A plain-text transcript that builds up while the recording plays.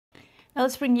Now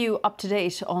let's bring you up to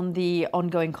date on the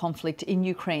ongoing conflict in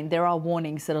Ukraine. There are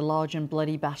warnings that a large and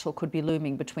bloody battle could be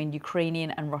looming between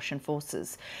Ukrainian and Russian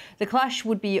forces. The clash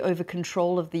would be over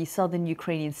control of the southern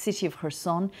Ukrainian city of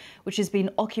Kherson, which has been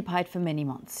occupied for many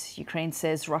months. Ukraine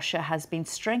says Russia has been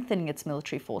strengthening its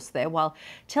military force there while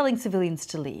telling civilians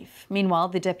to leave. Meanwhile,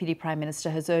 the Deputy Prime Minister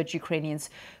has urged Ukrainians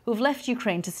who have left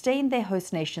Ukraine to stay in their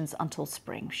host nations until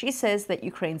spring. She says that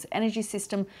Ukraine's energy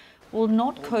system will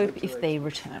not cope if they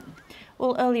return.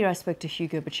 Well, earlier I spoke to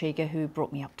Hugo Bachega, who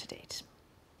brought me up to date.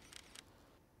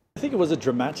 I think it was a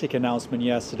dramatic announcement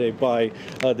yesterday by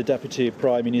the Deputy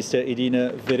Prime Minister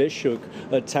Iryna Vereshchuk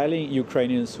telling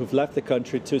Ukrainians who've left the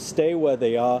country to stay where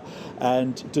they are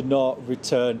and do not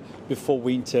return before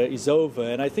winter is over.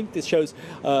 And I think this shows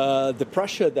the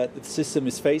pressure that the system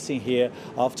is facing here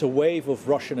after a wave of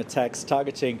Russian attacks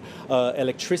targeting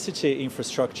electricity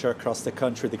infrastructure across the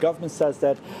country. The government says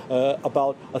that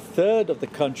about a third of the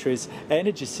country's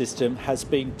energy system has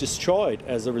been destroyed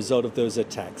as a result of those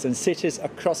attacks. And cities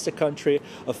across the country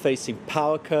are facing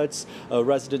power cuts.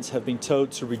 Residents have been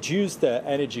told to reduce their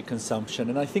energy consumption.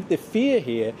 And I think the fear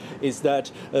here is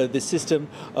that the system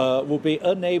will be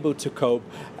unable to cope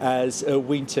as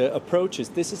winter approaches.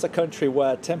 This is a country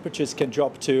where temperatures can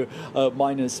drop to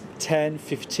minus 10,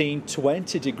 15,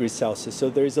 20 degrees Celsius.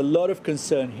 So there is a lot of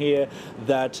concern here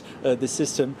that the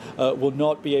system will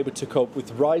not be able to cope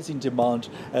with rising demand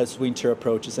as winter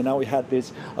approaches. And now we had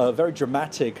this very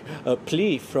dramatic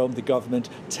plea from the government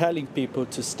telling people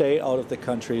to stay out of the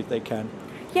country if they can.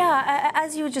 Yeah,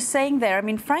 as you were just saying there, I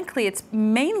mean, frankly, it's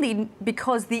mainly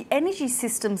because the energy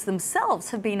systems themselves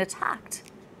have been attacked.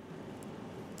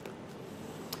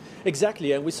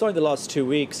 Exactly, and we saw in the last 2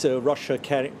 weeks Russia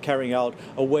carrying out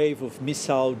a wave of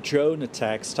missile drone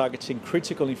attacks targeting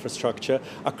critical infrastructure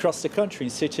across the country in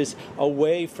cities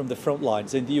away from the front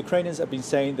lines. And the Ukrainians have been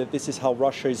saying that this is how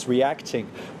Russia is reacting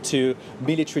to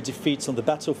military defeats on the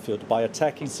battlefield, by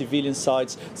attacking civilian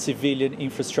sites, civilian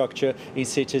infrastructure in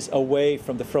cities away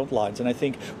from the front lines. And I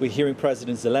think we're hearing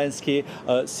President Zelensky,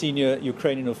 senior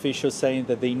Ukrainian officials saying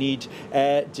that they need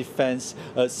air defense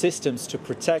systems to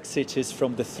protect cities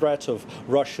from the threat of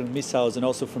Russian missiles and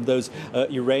also from those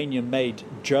Iranian-made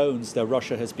drones that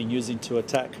Russia has been using to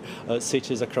attack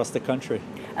cities across the country.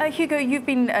 Hugo, you've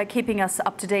been keeping us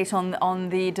up to date on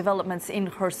the developments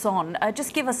in Kherson.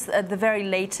 Just give us the very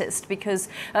latest, because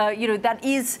you know, that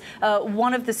is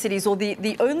one of the cities, or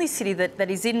the only city that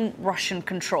is in Russian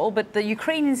control. But the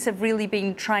Ukrainians have really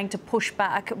been trying to push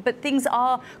back. But things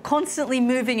are constantly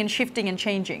moving and shifting and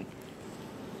changing.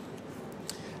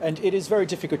 And it is very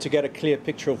difficult to get a clear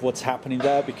picture of what's happening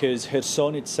there, because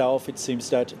Kherson itself, it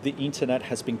seems that the internet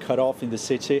has been cut off in the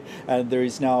city, and there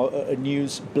is now a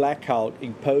news blackout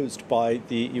imposed by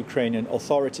the Ukrainian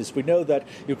authorities. We know that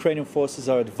Ukrainian forces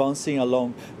are advancing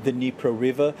along the Dnipro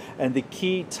River, and the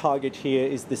key target here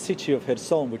is the city of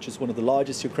Kherson, which is one of the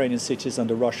largest Ukrainian cities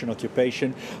under Russian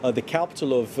occupation, the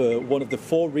capital of one of the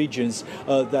 4 regions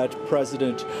that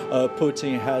President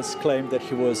Putin has claimed that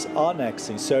he was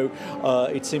annexing. So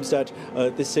it seems that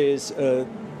this is a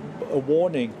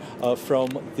warning from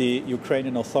the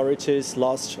Ukrainian authorities.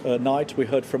 Last night we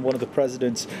heard from one of the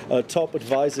president's top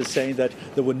advisors saying that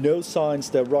there were no signs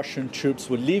that Russian troops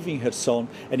were leaving Kherson,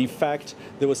 and in fact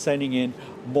they were sending in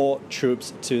more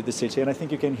troops to the city. And I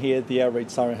think you can hear the air raid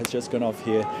siren has just gone off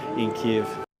here in Kyiv.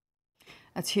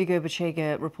 That's Hugo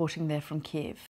Bachega reporting there from Kyiv.